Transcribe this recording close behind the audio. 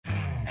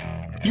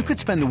You could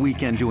spend the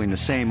weekend doing the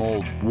same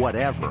old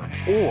whatever,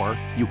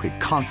 or you could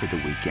conquer the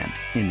weekend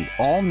in the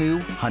all-new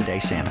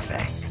Hyundai Santa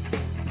Fe.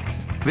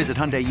 Visit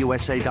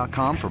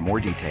HyundaiUSA.com for more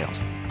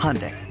details.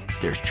 Hyundai,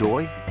 there's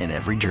joy in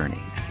every journey.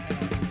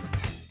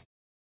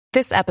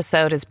 This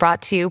episode is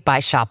brought to you by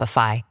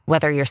Shopify.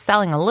 Whether you're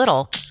selling a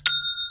little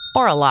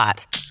or a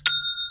lot,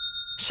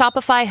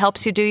 Shopify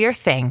helps you do your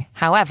thing,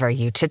 however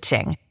you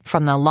cha-ching.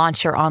 From the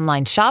launch your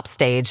online shop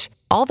stage,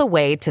 all the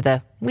way to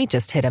the we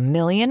just hit 1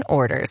 million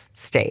orders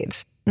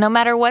stage. No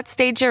matter what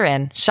stage you're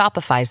in,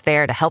 Shopify's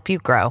there to help you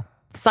grow.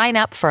 Sign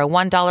up for a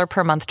 $1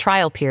 per month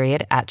trial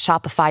period at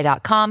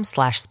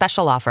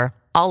shopify.com/special offer,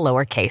 all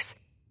lowercase.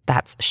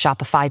 That's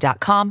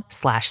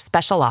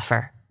shopify.com/special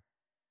offer.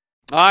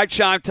 All right,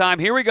 Chime time.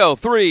 Here we go.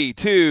 3,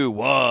 2,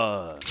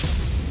 1.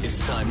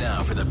 It's time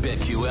now for the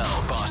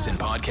BetQL Boston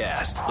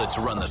Podcast. Let's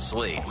run the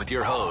slate with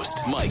your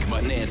host, Mike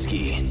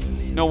Mutnansky.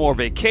 No more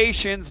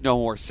vacations, no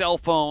more cell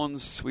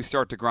phones. We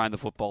start to grind the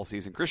football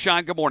season. Chris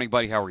Shine, good morning,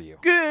 buddy. How are you?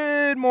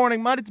 Good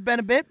morning, Mutt. It's been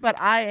a bit, but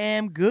I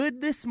am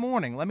good this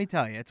morning. Let me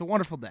tell you, it's a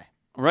wonderful day.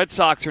 Red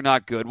Sox are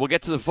not good. We'll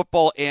get to the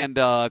football and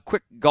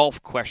quick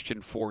golf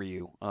question for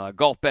you.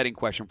 Golf betting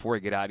question before we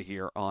get out of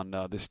here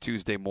on this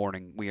Tuesday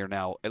morning. We are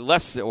now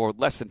less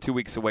than 2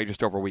 weeks away,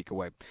 just over a week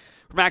away,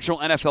 from actual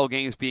NFL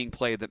games being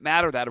played that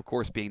matter. That, of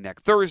course, being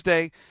next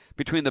Thursday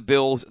between the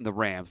Bills and the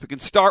Rams. We can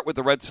start with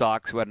the Red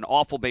Sox, who had an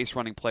awful base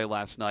running play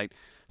last night.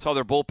 Saw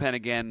their bullpen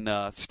again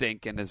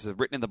stink, and is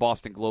written in the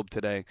Boston Globe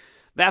today.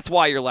 That's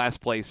why you're last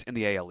place in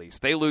the AL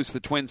East. They lose to the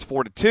Twins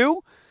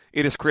 4-2.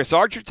 It is Chris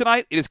Archer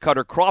tonight. It is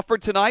Cutter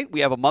Crawford tonight.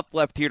 We have a month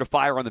left here to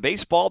fire on the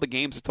baseball, the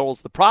games, the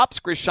totals, the props.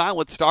 Chris Shine,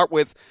 let's start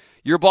with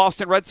your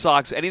Boston Red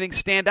Sox. Anything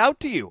stand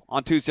out to you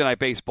on Tuesday Night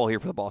Baseball here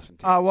for the Boston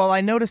team? Well,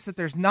 I noticed that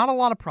there's not a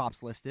lot of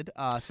props listed,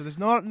 so there's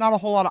not a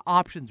whole lot of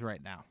options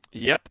right now.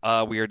 Yep,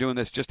 we are doing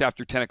this just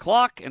after 10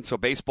 o'clock, and so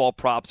baseball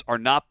props are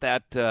not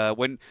that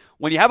when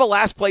you have a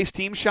last-place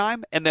team,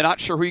 Shime, and they're not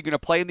sure who you're going to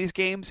play in these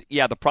games,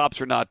 yeah, the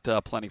props are not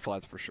plentiful,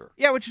 that's for sure.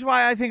 Yeah, which is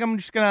why I think I'm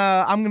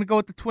gonna go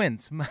with the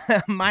Twins.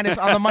 Minus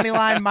on the money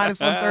line, minus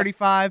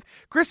 135.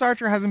 Chris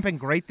Archer hasn't been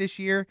great this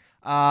year,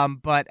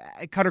 but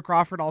Cutter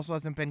Crawford also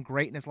hasn't been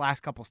great in his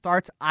last couple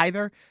starts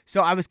either,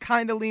 so I was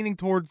kind of leaning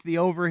towards the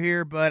over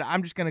here, but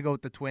I'm just going to go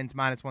with the Twins,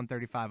 minus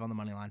 135 on the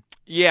money line.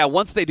 Yeah,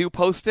 once they do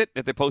post it,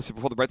 if they post it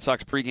before the Red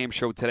Sox pregame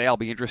show today, I'll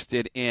be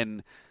interested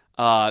in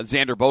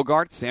Xander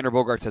Bogaerts. Xander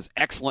Bogaerts has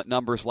excellent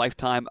numbers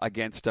lifetime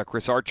against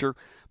Chris Archer.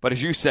 But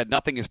as you said,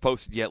 nothing is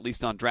posted yet, at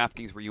least on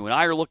DraftKings where you and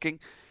I are looking,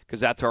 because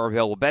that's our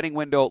available betting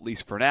window, at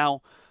least for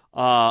now.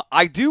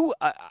 I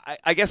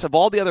guess of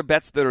all the other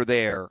bets that are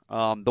there,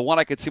 the one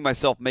I could see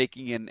myself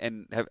making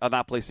and have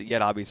not placed it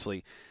yet,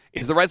 obviously,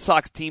 is the Red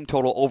Sox team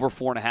total over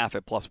 4.5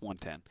 at plus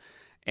 110.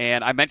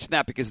 And I mentioned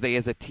that because they,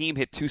 as a team,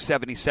 hit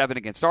 277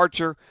 against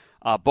Archer.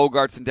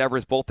 Bogaerts and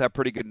Devers both have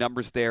pretty good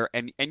numbers there.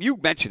 And you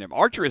mentioned him.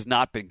 Archer has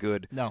not been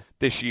good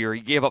this year. He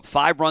gave up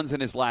 5 runs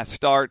in his last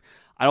start.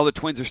 I know the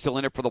Twins are still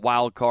in it for the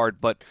wild card,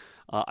 but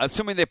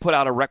assuming they put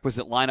out a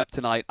requisite lineup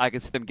tonight, I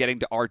can see them getting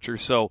to Archer.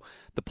 So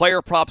the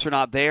player props are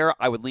not there.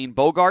 I would lean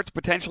Bogaerts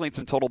potentially in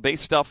some total base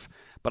stuff,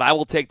 but I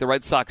will take the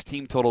Red Sox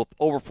team total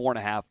over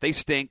 4.5. They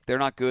stink. They're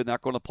not good. They're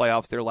not going to the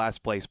playoffs. They're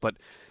last place. But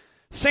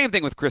same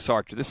thing with Chris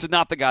Archer. This is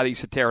not the guy that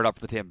used to tear it up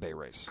for the Tampa Bay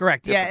Rays.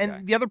 Correct. Different and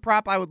guy. The other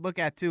prop I would look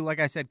at, too, like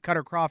I said,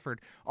 Cutter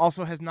Crawford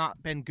also has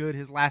not been good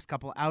his last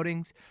couple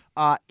outings.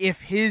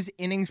 If his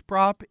innings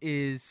prop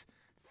is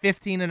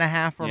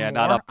 15.5 or not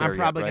more, up there I'm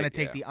probably yet, right? going to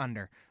take the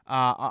under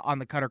on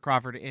the Cutter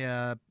Crawford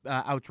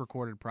outs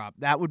recorded prop.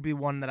 That would be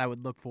one that I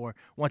would look for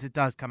once it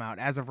does come out.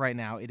 As of right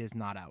now, it is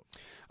not out.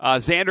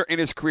 Xander in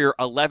his career,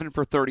 11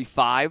 for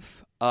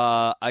 35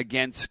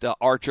 against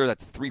Archer.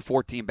 That's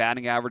 314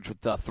 batting average with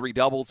 3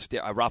 doubles.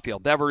 Rafael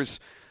Devers,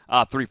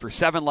 3 for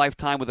 7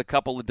 lifetime with a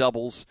couple of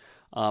doubles.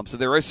 So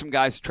there is some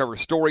guys, Trevor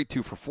Story,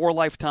 2 for 4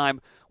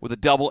 lifetime with a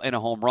double and a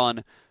home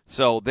run.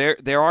 So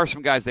there are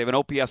some guys, they have an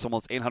OPS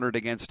almost 800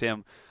 against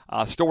him.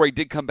 Story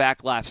did come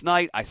back last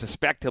night. I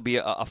suspect he'll be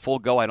a full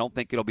go. I don't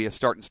think it'll be a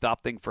start and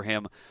stop thing for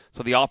him.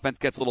 So the offense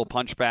gets a little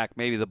punch back.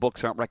 Maybe the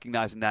books aren't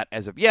recognizing that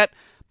as of yet.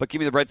 But give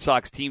me the Red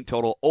Sox team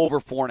total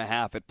over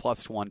 4.5 at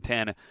plus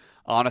 110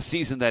 on a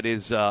season that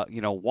is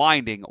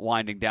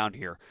winding down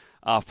here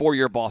for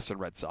your Boston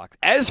Red Sox.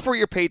 As for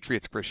your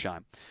Patriots, Chris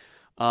Shime,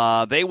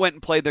 they went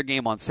and played their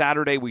game on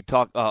Saturday. We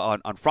talked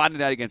on Friday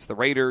night against the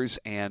Raiders,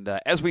 and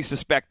as we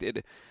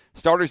suspected,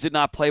 starters did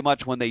not play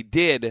much. When they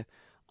did,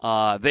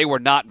 they were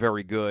not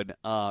very good.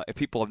 If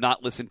people have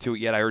not listened to it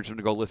yet, I urge them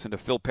to go listen to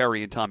Phil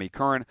Perry and Tommy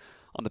Curran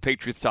on the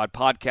Patriots Talk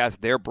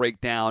podcast. Their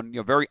breakdown,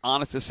 very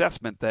honest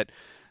assessment that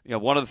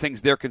one of the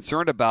things they're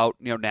concerned about,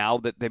 now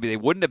that maybe they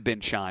wouldn't have been,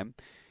 Shime,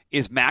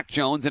 is Mac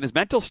Jones and his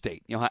mental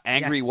state. How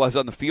angry he was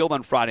on the field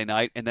on Friday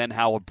night, and then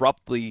how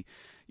abruptly,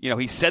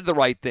 he said the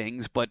right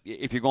things, but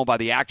if you're going by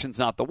the actions,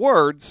 not the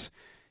words,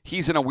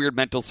 he's in a weird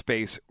mental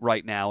space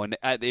right now. And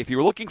if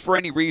you're looking for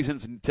any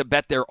reasons to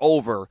bet they're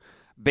over,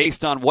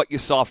 based on what you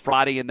saw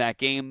Friday in that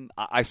game,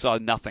 I saw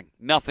nothing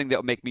that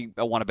would make me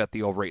want to bet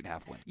the over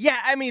 8.5 win. Yeah,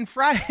 I mean,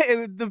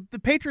 Friday the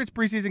Patriots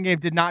preseason game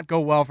did not go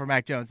well for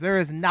Mac Jones. There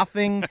is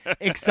nothing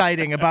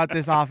exciting about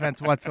this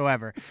offense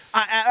whatsoever.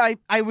 I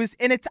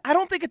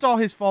don't think it's all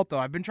his fault though.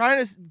 I've been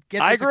trying to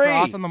get this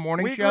across on the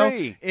morning show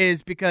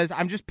is because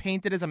I'm just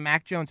painted as a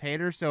Mac Jones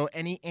hater. So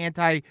any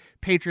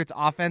anti-Patriots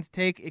offense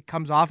take, it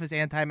comes off as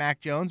anti-Mac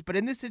Jones. But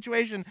in this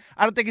situation,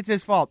 I don't think it's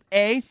his fault.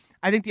 A,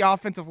 I think the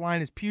offensive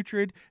line is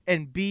putrid,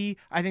 and B,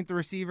 I think the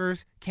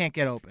receivers can't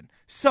get open.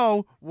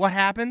 So what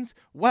happens?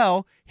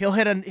 Well, he'll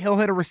hit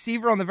a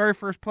receiver on the very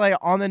first play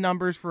on the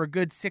numbers for a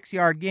good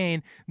 6-yard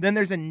gain. Then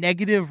there's a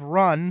negative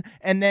run,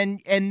 and then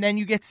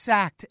you get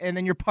sacked, and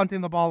then you're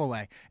punting the ball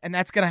away. And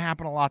that's going to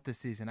happen a lot this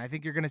season. I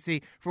think you're going to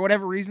see, for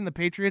whatever reason, the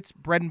Patriots,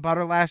 bread and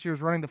butter last year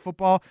was running the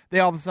football. They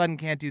all of a sudden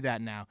can't do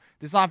that now.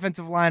 This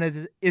offensive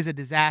line is a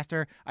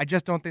disaster. I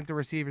just don't think the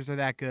receivers are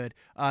that good.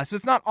 So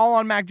it's not all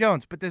on Mac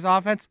Jones, but this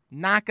offense,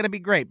 not going to be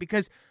great,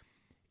 because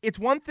it's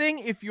one thing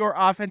if your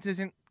offense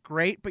isn't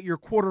great, but your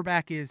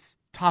quarterback is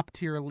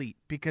top-tier elite,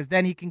 because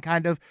then he can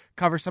kind of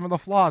cover some of the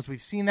flaws.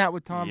 We've seen that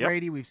with Tom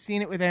Brady. We've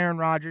seen it with Aaron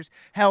Rodgers.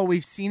 Hell,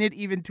 we've seen it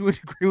even to a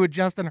degree with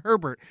Justin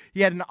Herbert.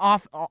 He had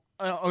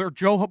or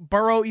Joe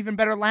Burrow even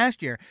better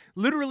last year.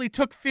 Literally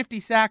took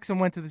 50 sacks and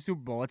went to the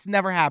Super Bowl. It's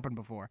never happened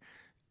before.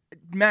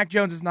 Mac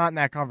Jones is not in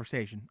that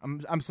conversation.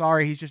 I'm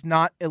sorry. He's just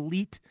not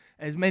elite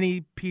as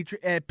many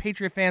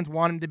Patriot fans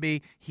want him to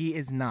be. He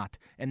is not.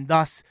 And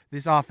thus,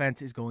 this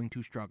offense is going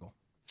to struggle.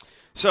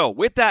 So,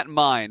 with that in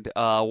mind,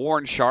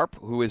 Warren Sharp,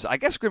 who is, I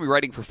guess, going to be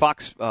writing for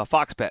Fox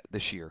Bet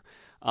this year,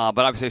 but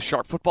obviously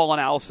Sharp Football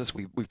Analysis,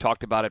 we've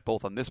talked about it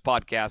both on this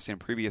podcast and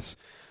previous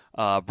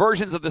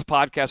versions of this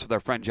podcast with our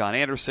friend John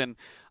Anderson.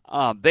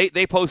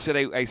 They posted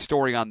a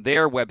story on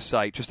their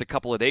website just a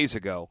couple of days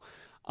ago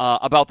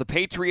about the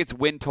Patriots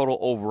win total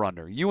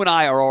over-under. You and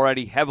I are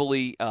already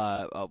heavily,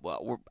 I don't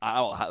know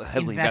how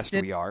heavily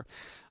invested we are.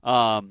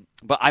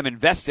 But I'm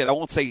invested. I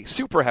won't say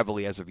super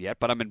heavily as of yet,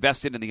 but I'm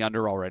invested in the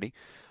under already.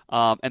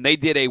 And they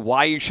did a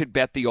why you should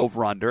bet the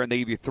over-under, and they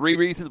give you 3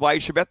 reasons why you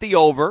should bet the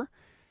over,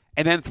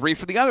 and then 3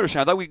 for the under.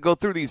 So I thought we could go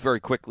through these very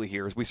quickly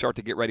here as we start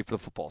to get ready for the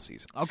football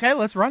season. Okay,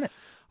 let's run it.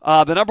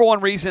 The number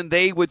one reason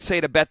they would say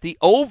to bet the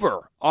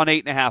over on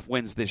 8.5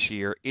 wins this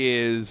year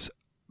is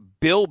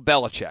Bill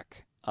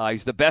Belichick.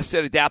 He's the best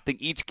at adapting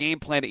each game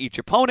plan to each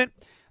opponent.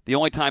 The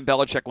only time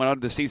Belichick went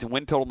under the season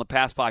win total in the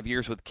past 5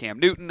 years with Cam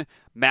Newton.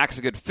 Mac's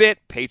a good fit.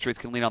 Patriots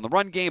can lean on the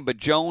run game, but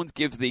Jones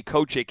gives the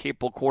coach a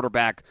capable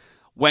quarterback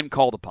when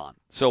called upon.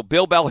 So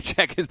Bill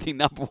Belichick is the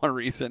number one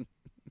reason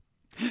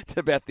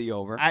to bet the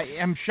over. I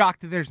am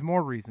shocked that there's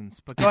more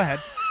reasons, but go ahead.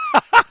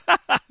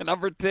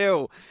 Number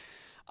 2,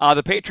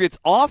 the Patriots'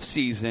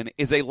 offseason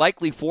is a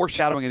likely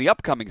foreshadowing of the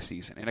upcoming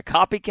season. In a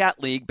copycat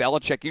league,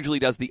 Belichick usually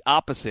does the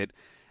opposite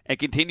and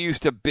continues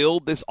to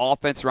build this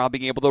offense around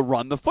being able to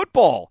run the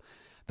football.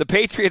 The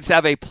Patriots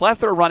have a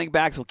plethora of running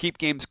backs who will keep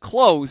games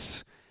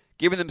close,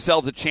 giving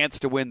themselves a chance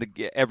to win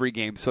every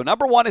game. So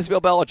number 1 is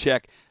Bill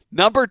Belichick.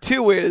 Number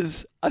 2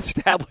 is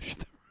establish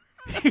the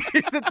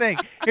Here's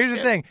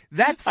the thing.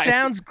 That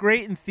sounds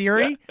great in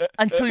theory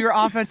until your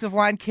offensive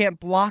line can't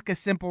block a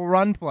simple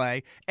run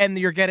play, and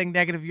you're getting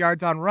negative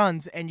yards on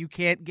runs, and you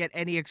can't get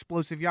any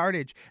explosive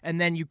yardage, and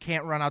then you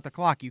can't run out the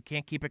clock. You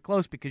can't keep it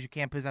close because you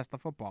can't possess the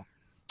football.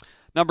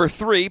 Number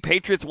 3,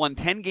 Patriots won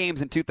 10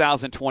 games in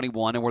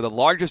 2021 and were the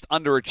largest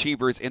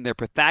underachievers in their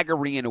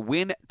Pythagorean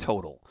win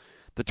total.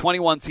 The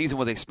 21 season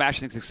was a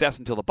smashing success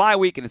until the bye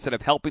week, and instead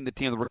of helping the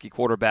team with the rookie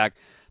quarterback,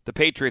 the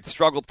Patriots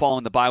struggled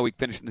following the bye week,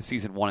 finishing the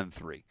season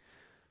 1-3.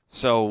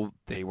 So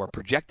they were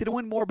projected to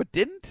win more, but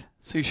didn't.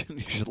 So you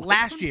should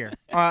last year,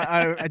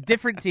 a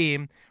different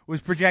team was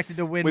projected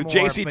to win with more,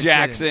 J.C.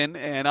 Jackson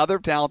and other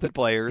talented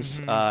players,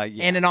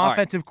 and an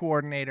offensive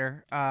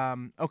coordinator.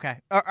 Okay,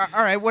 all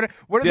right. What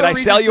are did I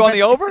sell you on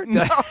the over?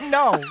 No,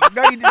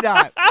 you did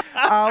not.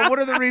 What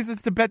are the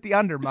reasons to bet the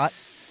under, Mutt?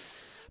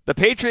 The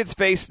Patriots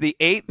face the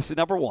 8th. This is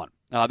number 1.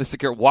 This is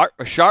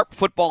a Sharp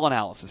Football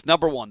Analysis.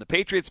 Number 1, the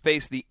Patriots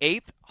face the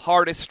 8th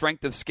hardest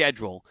strength of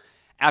schedule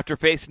after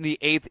facing the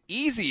 8th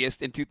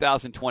easiest in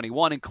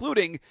 2021,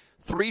 including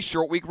 3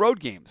 short-week road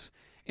games.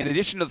 In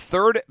addition to the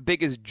 3rd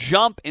biggest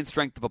jump in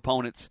strength of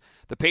opponents,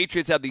 the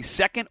Patriots have the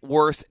 2nd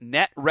worst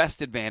net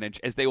rest advantage,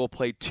 as they will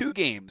play 2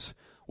 games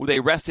with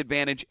a rest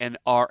advantage and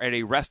are at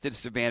a rest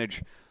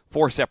disadvantage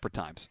 4 separate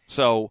times.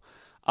 So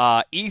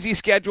easy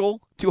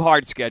schedule to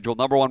hard schedule.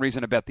 Number 1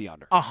 reason to bet the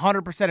under.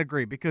 100%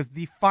 agree, because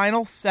the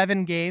final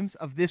 7 games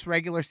of this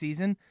regular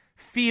season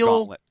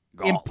feel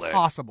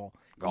impossible.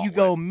 You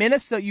go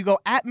Minnesota. You go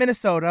at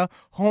Minnesota,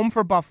 home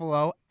for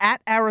Buffalo,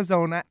 at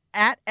Arizona,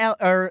 at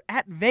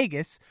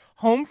Vegas,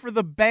 home for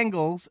the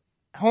Bengals,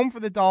 home for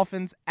the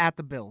Dolphins, at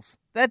the Bills.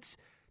 That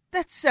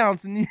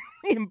sounds nearly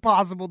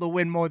impossible to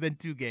win more than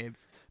 2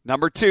 games.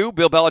 Number 2,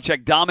 Bill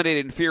Belichick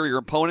dominated inferior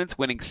opponents,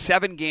 winning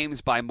 7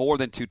 games by more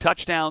than 2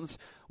 touchdowns,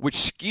 which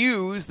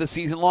skews the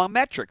season-long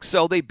metrics.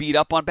 So they beat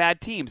up on bad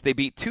teams. They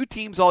beat 2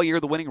 teams all year,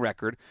 the winning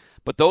record,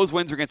 but those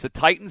wins are against the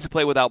Titans, who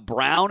play without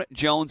Brown,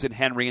 Jones, and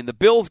Henry, and the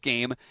Bills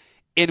game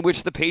in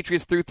which the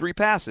Patriots threw 3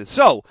 passes.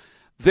 So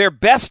their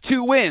best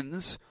 2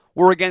 wins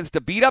were against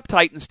a beat-up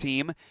Titans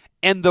team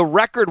and the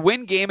record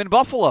win game in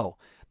Buffalo.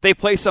 They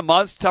place a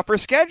much tougher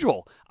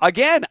schedule.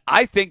 Again,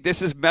 I think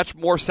this is much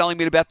more selling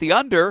me to bet the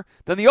under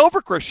than the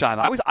over, Chris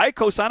Scheim. I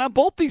co-sign on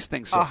both these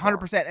things so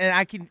 100%. And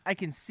I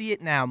can see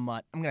it now,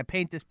 Mutt. I'm going to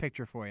paint this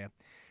picture for you.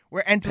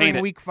 We're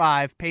entering Week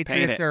 5.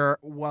 Patriots are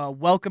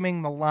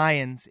welcoming the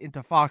Lions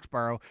into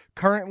Foxborough,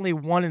 currently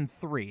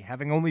 1-3,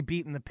 having only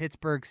beaten the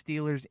Pittsburgh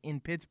Steelers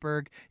in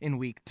Pittsburgh in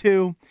Week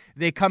 2.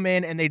 They come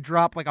in and they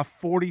drop like a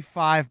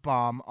 45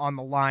 bomb on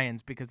the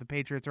Lions because the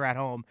Patriots are at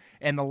home,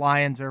 and the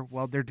Lions are,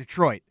 they're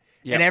Detroit.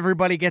 Yep. And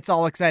everybody gets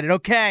all excited.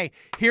 Okay,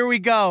 here we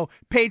go.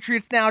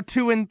 Patriots now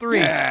 2-3.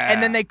 Yeah.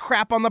 And then they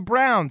crap on the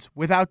Browns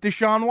without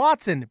Deshaun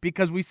Watson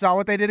because we saw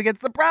what they did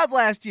against the Browns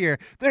last year.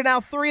 They're now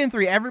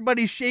 3-3.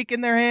 Everybody's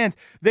shaking their hands.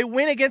 They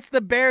win against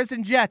the Bears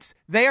and Jets.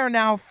 They are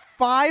now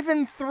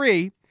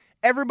 5-3.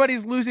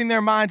 Everybody's losing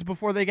their minds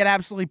before they get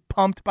absolutely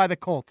pumped by the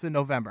Colts in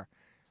November.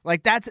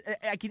 Like that's,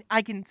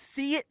 I can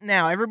see it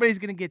now. Everybody's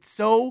going to get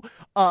so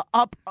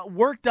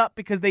worked up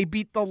because they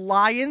beat the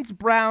Lions,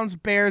 Browns,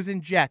 Bears,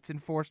 and Jets in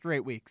 4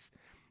 straight weeks.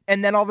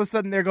 And then all of a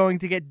sudden they're going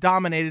to get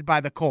dominated by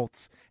the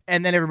Colts.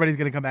 And then everybody's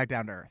going to come back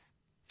down to earth.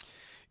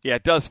 Yeah,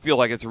 it does feel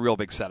like it's a real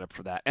big setup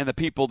for that. And the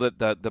people that,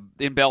 the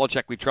in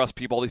Belichick we trust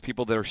people, all these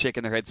people that are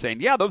shaking their heads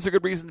saying, yeah, those are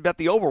good reasons to bet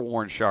the over,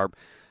 Warren Sharp.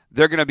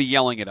 They're going to be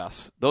yelling at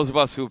us. Those of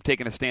us who have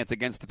taken a stance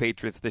against the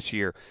Patriots this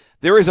year.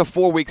 There is a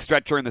 4-week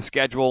stretch during the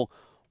schedule.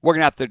 We're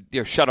going to have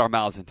to shut our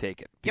mouths and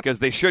take it because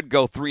they should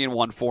go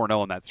 3-1,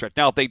 4-0 in that stretch.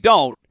 Now, if they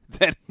don't,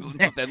 then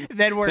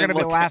we're going to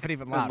be laughing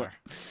even louder.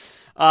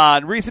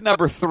 Reason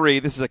number 3,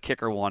 this is a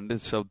kicker one.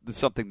 This is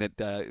something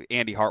that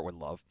Andy Hart would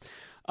love.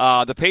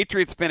 The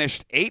Patriots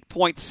finished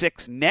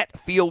 8.6 net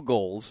field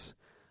goals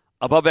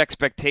above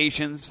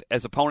expectations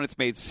as opponents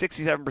made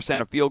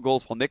 67% of field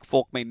goals while Nick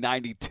Folk made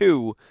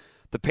 92.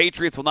 The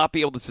Patriots will not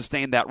be able to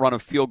sustain that run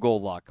of field goal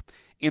luck.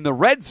 In the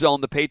red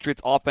zone, the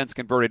Patriots offense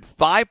converted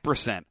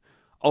 5%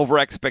 over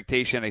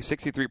expectation, a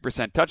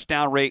 63%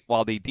 touchdown rate,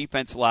 while the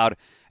defense allowed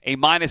a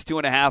minus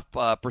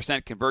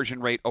 2.5%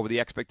 conversion rate over the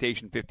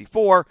expectation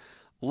 54.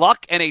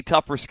 Luck and a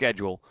tougher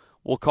schedule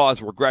will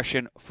cause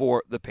regression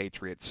for the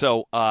Patriots.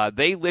 So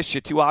they list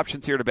you 2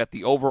 options here to bet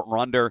the over or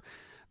under.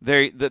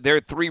 There are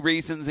 3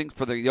 reasons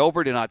for the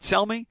over to not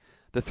sell me.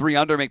 The 3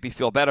 under make me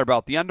feel better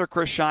about the under,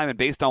 Chris Scheim, and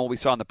based on what we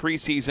saw in the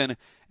preseason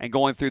and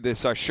going through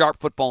this sharp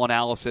football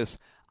analysis,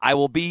 I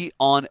will be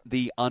on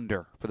the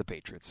under for the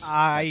Patriots.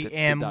 I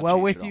am well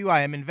with you.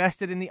 I am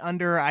invested in the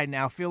under. I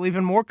now feel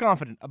even more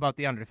confident about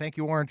the under. Thank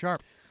you, Warren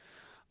Sharp.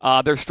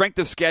 Their strength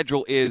of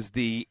schedule is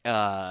the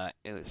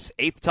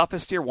 8th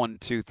toughest here. 1,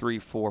 2, 3,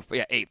 4, 5.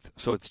 Yeah, 8th.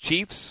 So it's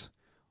Chiefs,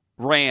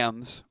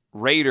 Rams,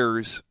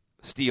 Raiders,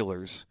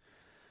 Steelers,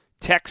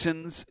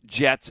 Texans,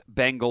 Jets,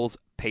 Bengals,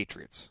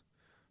 Patriots.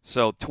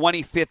 So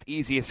 25th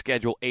easiest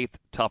schedule, 8th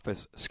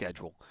toughest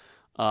schedule.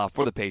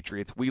 For the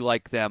Patriots. We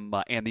like them,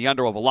 and the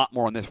under of a lot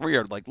more on this. We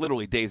are like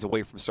literally days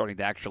away from starting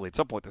to actually, at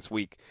some point this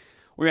week,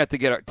 we have to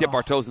dip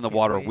our toes in the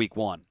water of Week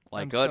 1.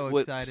 Like, I'm so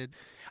excited.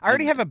 I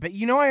already have a bet.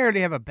 I already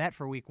have a bet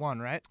for Week 1,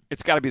 right?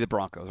 It's got to be the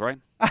Broncos, right?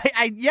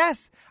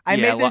 Yes. I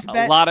made this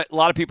bet. A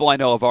lot of people I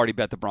know have already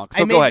bet the Broncos.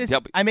 So go ahead.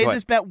 I made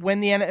this bet when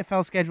the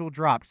NFL schedule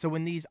dropped. So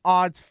when these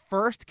odds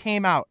first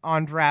came out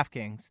on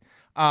DraftKings,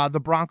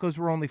 the Broncos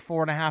were only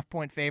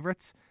 4.5-point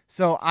favorites.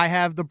 So I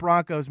have the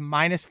Broncos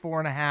minus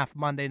 4.5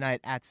 Monday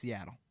night at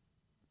Seattle.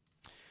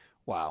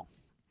 Wow.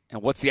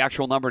 And what's the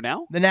actual number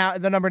now? The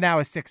number now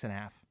is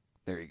 6.5.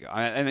 There you go.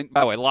 And by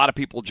the way, a lot of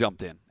people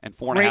jumped in, and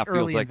 4.5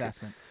 feels like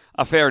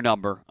a fair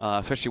number,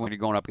 especially when you're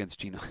going up against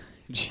Geno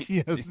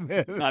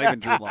Smith. Not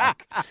even Drew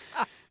Lock.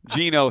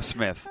 Geno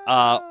Smith.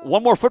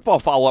 One more football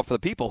follow-up for the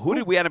people. Who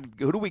did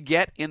we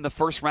get in the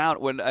first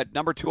round at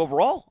number 2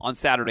 overall on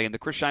Saturday in the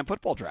Chris Scheim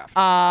football draft?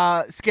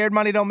 Scared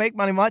money don't make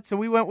money much, so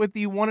we went with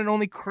the one and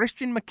only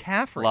Christian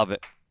McCaffrey.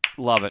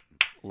 Love it.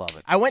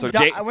 I went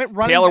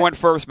running Taylor back. Went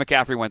first,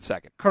 McCaffrey went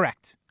second.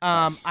 Correct.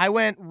 Nice. I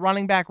went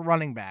running back.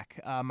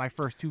 My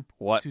first two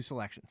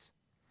selections.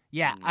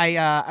 Yeah,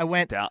 I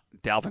went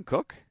Dalvin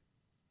Cook.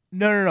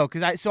 No,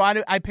 because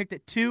I picked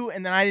at 2,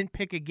 and then I didn't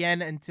pick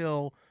again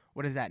until.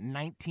 What is that,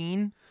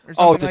 19 or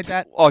something like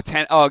that?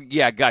 10. Oh,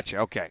 yeah, gotcha.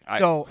 Okay.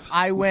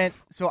 I went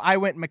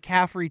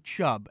McCaffrey,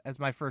 Chubb as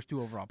my first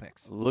 2 overall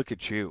picks. Look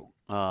at you.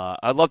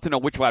 I'd love to know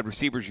which wide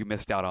receivers you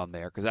missed out on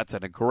there because that's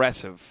an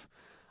aggressive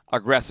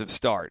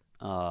start.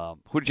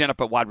 Who did you end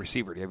up at wide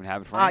receiver? Do you even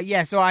have it for me?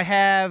 Yeah, so I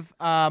have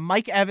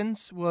Mike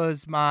Evans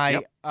was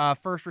my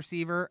first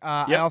receiver.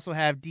 I also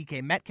have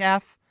DK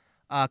Metcalf,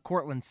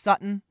 Cortland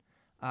Sutton.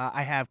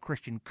 I have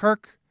Christian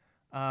Kirk.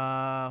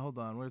 Hold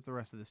on, where's the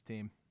rest of this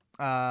team?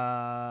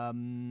 I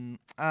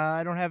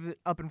don't have it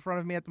up in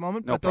front of me at the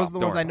moment, but those are the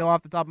ones I know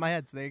off the top of my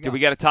head, so there you go. Did we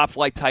get a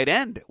top-flight tight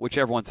end, which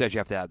everyone says you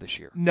have to have this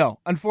year? No.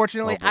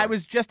 Unfortunately, I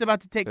was just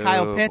about to take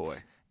Kyle Pitts. Boy.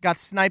 Got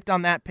sniped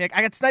on that pick.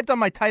 I got sniped on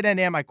my tight end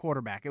and my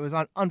quarterback. It was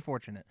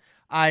unfortunate.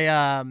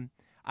 I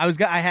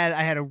I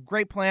had a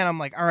great plan. I'm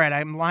like, all right,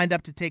 I'm lined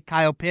up to take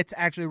Kyle Pitts,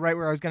 actually right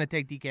where I was going to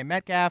take DK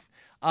Metcalf.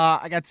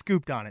 I got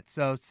scooped on it.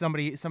 So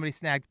somebody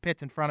snagged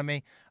Pitts in front of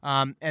me.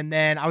 And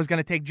then I was going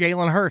to take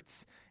Jalen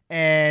Hurts.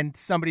 And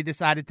somebody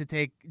decided to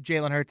take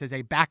Jalen Hurts as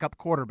a backup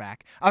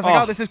quarterback. I was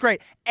like, oh, this is great.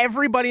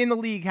 Everybody in the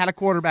league had a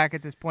quarterback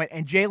at this point,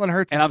 and Jalen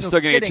Hurts and I'm still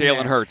going to get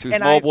Jalen Hurts, who's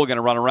mobile, going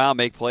to run around,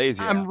 make plays.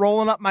 Yeah. I'm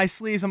rolling up my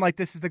sleeves. I'm like,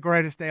 this is the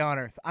greatest day on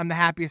earth. I'm the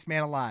happiest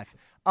man alive.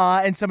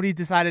 And somebody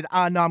decided, no,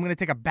 I'm going to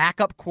take a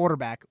backup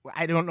quarterback.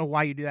 I don't know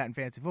why you do that in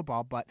fantasy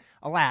football, but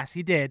alas,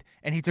 he did,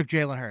 and he took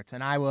Jalen Hurts,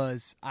 and I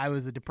was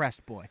a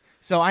depressed boy.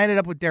 So I ended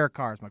up with Derek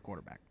Carr as my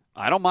quarterback.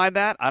 I don't mind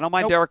that. I don't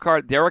mind Derek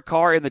Carr. Derek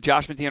Carr in the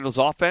Josh McDaniels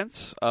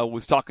offense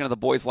was talking to the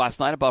boys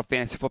last night about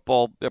fantasy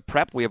football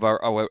prep. We have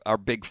our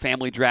big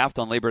family draft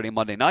on Labor Day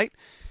Monday night,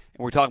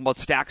 and we're talking about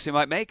stacks we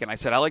might make. And I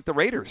said, I like the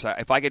Raiders.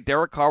 If I get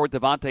Derek Carr with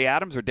Devontae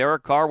Adams or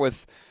Derek Carr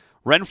with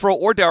Renfro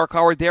or Derek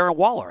Carr with Darren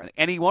Waller,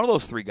 any one of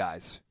those three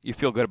guys, you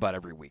feel good about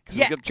every week. So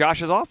we get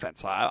Josh's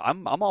offense.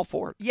 I'm all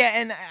for it. Yeah,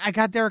 and I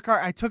got Derek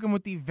Carr. I took him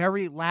with the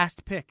very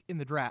last pick in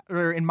the draft,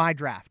 or in my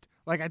draft.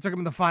 Like, I took him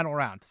in the final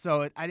round.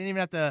 So I didn't even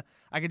have to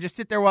 – I could just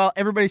sit there while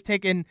everybody's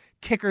taking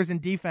kickers and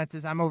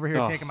defenses. I'm over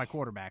here taking my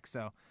quarterback.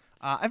 So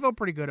I felt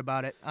pretty good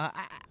about it.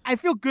 I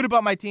feel good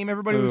about my team.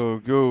 Everybody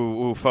was –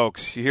 Ooh,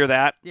 folks. You hear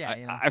that? Yeah.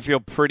 You know. I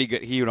feel pretty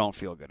good. You don't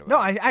feel good about it. No,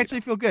 I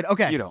actually feel good.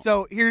 Okay. You don't.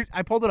 So here –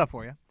 I pulled it up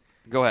for you.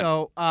 Go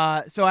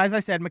ahead. So as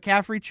I said,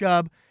 McCaffrey,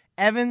 Chubb,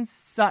 Evans,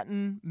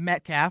 Sutton,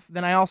 Metcalf.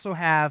 Then I also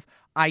have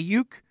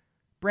Ayuk,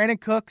 Brandon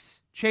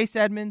Cooks, Chase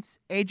Edmonds,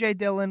 A.J.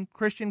 Dillon,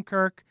 Christian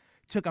Kirk.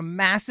 Took a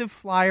massive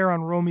flyer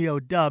on Romeo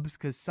Doubs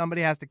because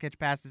somebody has to catch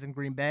passes in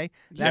Green Bay.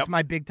 That's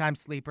my big-time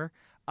sleeper.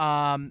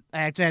 I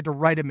actually had to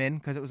write him in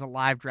because it was a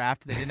live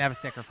draft. They didn't have a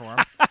sticker for him.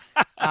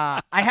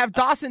 I have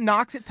Dawson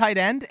Knox at tight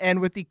end, and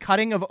with the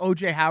cutting of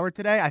O.J. Howard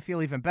today, I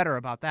feel even better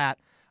about that.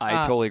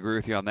 I totally agree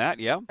with you on that,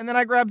 yeah. And then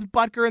I grabbed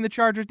Butker in the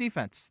Chargers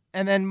defense,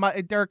 and then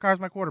Derek Carr's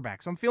my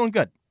quarterback, so I'm feeling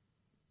good.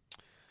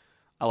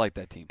 I like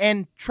that team.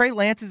 And Trey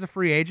Lance is a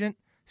free agent.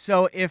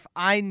 So if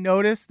I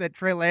notice that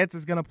Trey Lance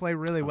is going to play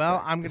really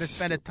well, I'm going to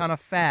spend a ton of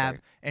fab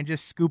and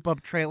just scoop up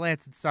Trey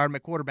Lance and start him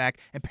at quarterback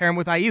and pair him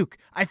with Ayuk.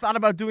 I thought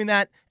about doing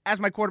that as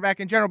my quarterback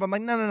in general, but I'm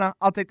like, no.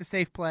 I'll take the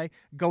safe play,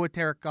 go with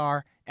Derek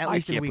Carr, at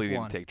least in week one. I can't believe you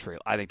didn't take Trey.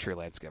 I think Trey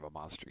Lance can have a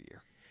monster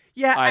year.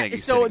 Yeah,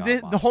 so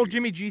the whole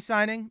Jimmy G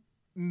signing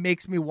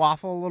makes me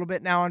waffle a little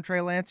bit now on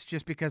Trey Lance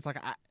just because like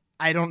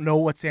I don't know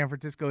what San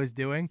Francisco is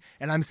doing,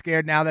 and I'm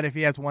scared now that if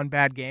he has one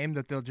bad game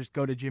that they'll just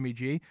go to Jimmy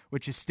G,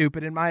 which is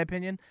stupid in my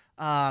opinion.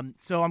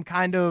 So I'm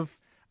kind of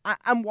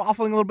I'm waffling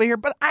a little bit here,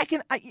 but I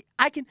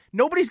can.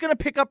 Nobody's gonna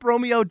pick up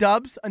Romeo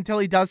Doubs until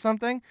he does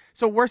something.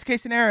 So worst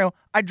case scenario,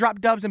 I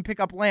drop Doubs and pick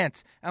up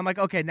Lance. And I'm like,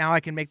 okay, now I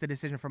can make the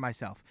decision for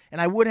myself,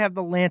 and I would have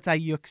the Lance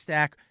Ayuk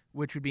stack,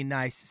 which would be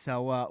nice.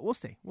 So we'll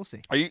see.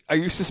 Are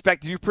you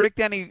suspect? Did you predict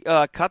any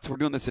cuts? We're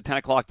doing this at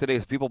 10:00 today.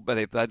 So people,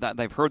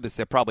 they've heard this.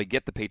 They'll probably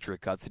get the Patriot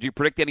cuts. Did you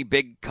predict any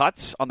big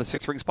cuts on the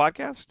Six Rings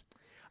podcast?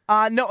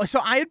 No. So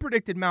I had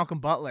predicted Malcolm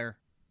Butler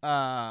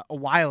a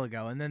while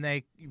ago, and then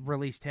they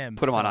released him.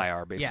 Put him on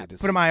IR, basically. Yeah,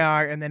 put him on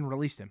IR, and then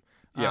released him.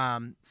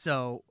 Yep.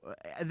 So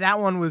that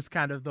one was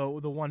kind of the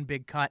one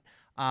big cut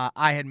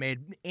I had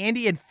made.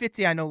 Andy and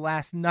Fitzy, I know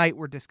last night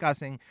were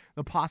discussing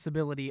the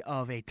possibility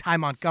of a Ty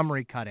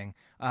Montgomery cutting,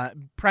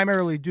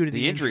 primarily due to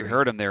the injury.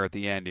 Hurt him there at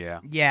the end, yeah.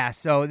 Yeah,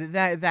 so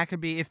that could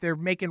be, if they're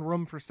making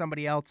room for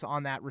somebody else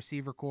on that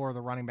receiver core or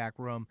the running back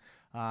room,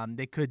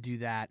 they could do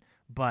that.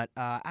 But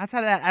outside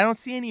of that, I don't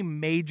see any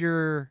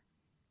major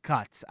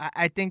cuts.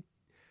 I think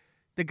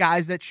the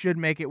guys that should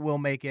make it will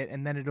make it,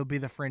 and then it'll be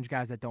the fringe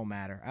guys that don't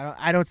matter.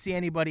 I don't see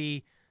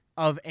anybody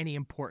of any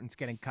importance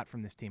getting cut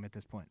from this team at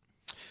this point.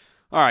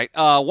 All right.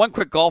 One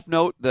quick golf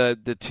note: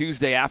 the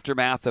Tuesday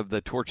aftermath of the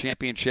Tour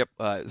Championship.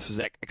 This is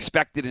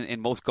expected in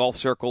most golf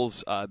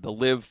circles. The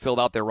LIV filled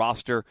out their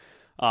roster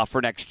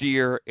for next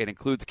year. It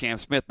includes Cam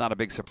Smith. Not a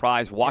big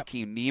surprise.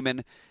 Joaquin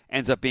Niemann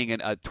ends up being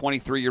a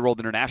 23-year-old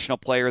international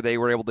player they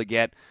were able to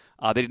get.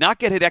 They did not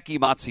get Hideki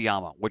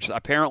Matsuyama, which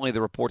apparently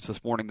the reports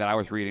this morning that I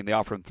was reading, they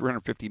offered him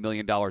 $350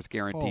 million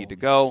guaranteed to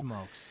go.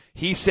 Smokes.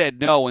 He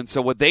said no, and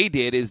so what they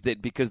did is that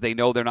because they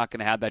know they're not going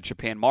to have that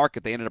Japan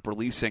market, they ended up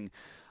releasing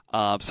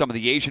some of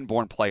the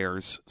Asian-born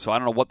players. So I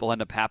don't know what will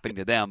end up happening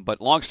to them.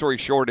 But long story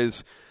short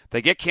is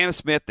they get Cam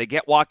Smith, they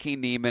get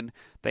Joaquin Niemann,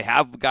 they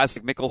have guys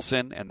like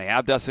Mickelson, and they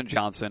have Dustin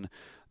Johnson.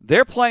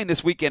 They're playing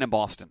this weekend in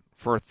Boston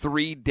for a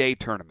 3-day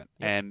tournament.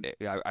 Yep. And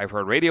I've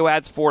heard radio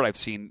ads for it. I've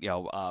seen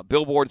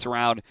billboards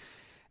around.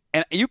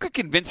 And you could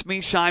convince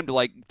me, Shime,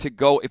 to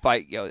go if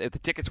the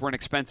tickets weren't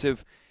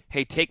expensive.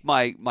 Hey, take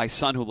my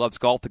son who loves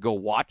golf to go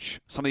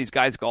watch some of these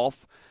guys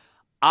golf.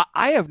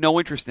 I have no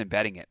interest in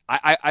betting it.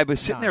 I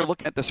was sitting there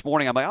looking at this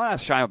morning. I'm like, I'll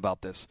ask Shime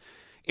about this.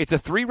 It's a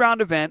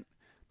 3-round event.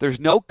 There's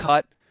no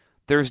cut.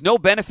 There's no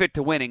benefit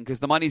to winning because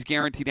the money's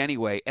guaranteed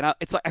anyway. And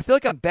I feel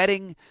like I'm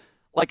betting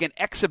like an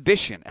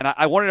exhibition. And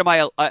I wondered,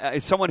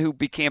 as someone who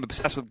became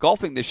obsessed with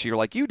golfing this year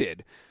like you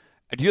did,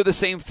 do you have the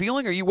same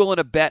feeling, or are you willing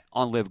to bet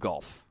on LIV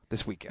Golf?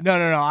 this weekend. No.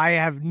 I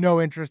have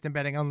no interest in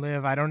betting on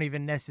LIV. I don't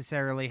even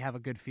necessarily have a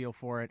good feel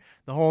for it.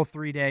 The whole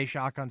 3-day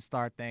shotgun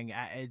start thing,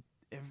 I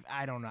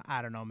don't know.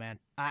 I don't know, man.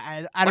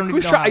 I don't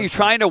even know. Are you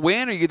trying to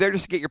win? Or are you there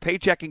just to get your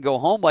paycheck and go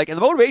home? And the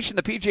motivation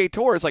of the PGA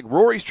Tour is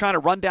Rory's trying to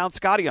run down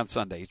Scotty on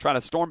Sunday. He's trying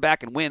to storm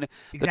back and win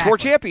the Tour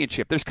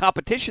Championship. There's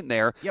competition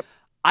there. Yep.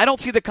 I don't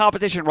see the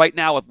competition right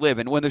now with LIV.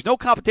 And when there's no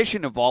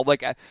competition involved,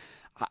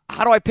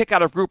 how do I pick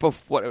out a group of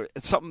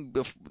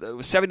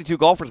 72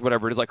 golfers,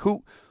 whatever it is?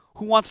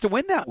 Who wants to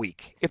win that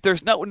week? If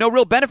there's no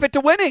real benefit to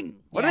winning,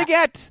 what do they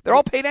get? They're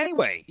all paid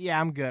anyway. Yeah,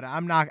 I'm good.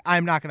 I'm not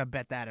going to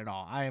bet that at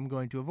all. I am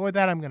going to avoid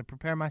that. I'm going to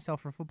prepare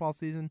myself for football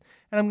season,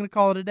 and I'm going to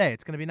call it a day.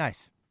 It's going to be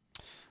nice.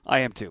 I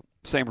am too.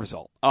 Same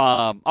result.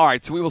 All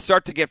right, so we will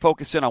start to get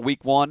focused in on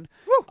week one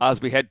as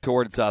we head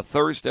towards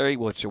Thursday,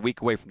 which is a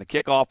week away from the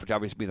kickoff, which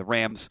obviously will be the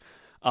Rams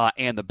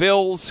and the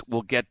Bills.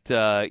 We'll get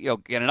an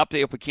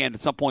update if we can at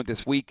some point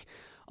this week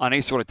on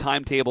any sort of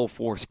timetable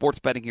for sports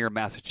betting here in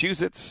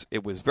Massachusetts.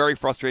 It was very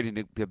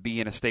frustrating to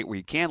be in a state where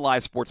you can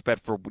live sports bet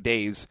for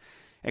days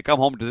and come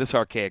home to this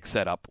archaic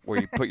setup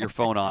where you put your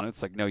phone on.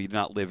 It's no, you do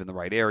not live in the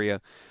right area.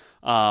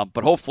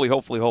 But hopefully,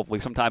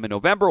 sometime in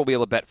November, we'll be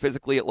able to bet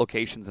physically at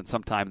locations, and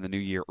sometime in the new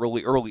year,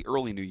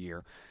 early new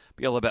year,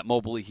 be able to bet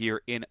mobilely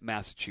here in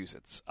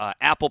Massachusetts.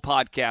 Apple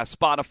Podcasts,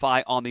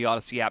 Spotify, on the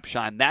Odyssey app,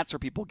 Shine. That's where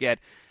people get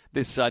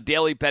this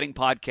daily betting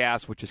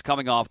podcast, which is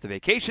coming off the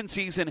vacation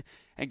season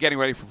and getting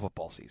ready for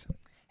football season.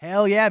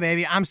 Hell yeah,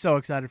 baby. I'm so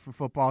excited for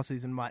football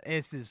season.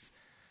 This is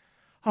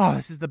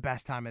the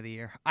best time of the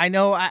year. I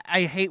know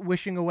I hate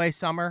wishing away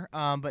summer,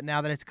 but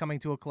now that it's coming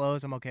to a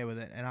close, I'm okay with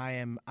it, and I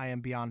am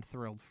beyond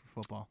thrilled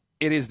for football.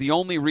 It is the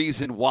only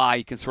reason why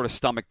you can sort of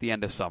stomach the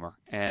end of summer.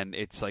 And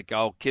it's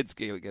kids,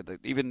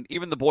 even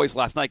the boys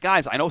last night,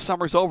 guys, I know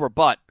summer's over,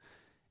 but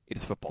it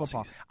is football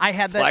season. I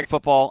had that flag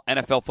football,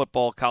 NFL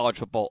football, college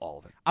football, all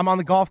of it. I'm on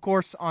the golf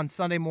course on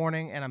Sunday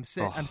morning, and I'm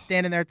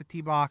standing there at the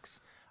tee box,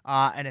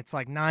 and it's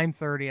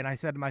 9:30, and I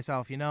said to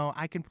myself,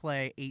 I can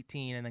play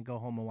 18 and then go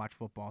home and watch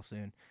football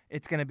soon.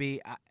 It's gonna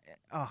be,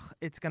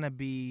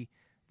 the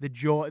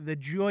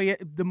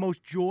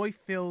most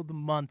joy-filled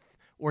month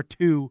or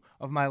two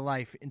of my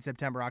life in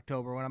September,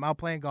 October, when I'm out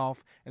playing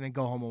golf and then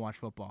go home and watch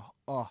football.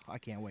 Oh, I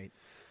can't wait.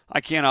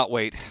 I cannot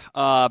wait.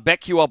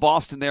 BetQL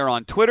Boston there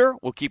on Twitter.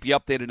 We'll keep you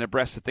updated and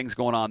abreast of things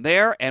going on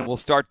there, and we'll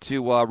start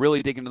to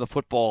really dig into the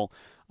football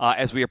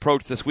as we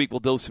approach this week. We'll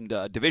do some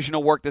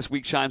divisional work this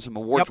week, Shine, some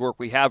awards work.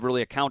 We have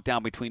really a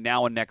countdown between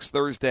now and next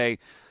Thursday,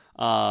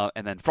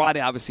 and then Friday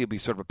obviously will be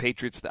sort of a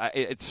Patriots.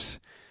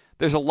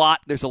 There's a lot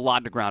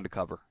of ground to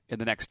cover in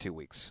the next 2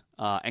 weeks,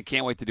 and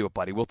can't wait to do it,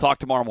 buddy. We'll talk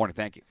tomorrow morning.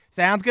 Thank you.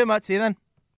 Sounds good, Mutt. See you then.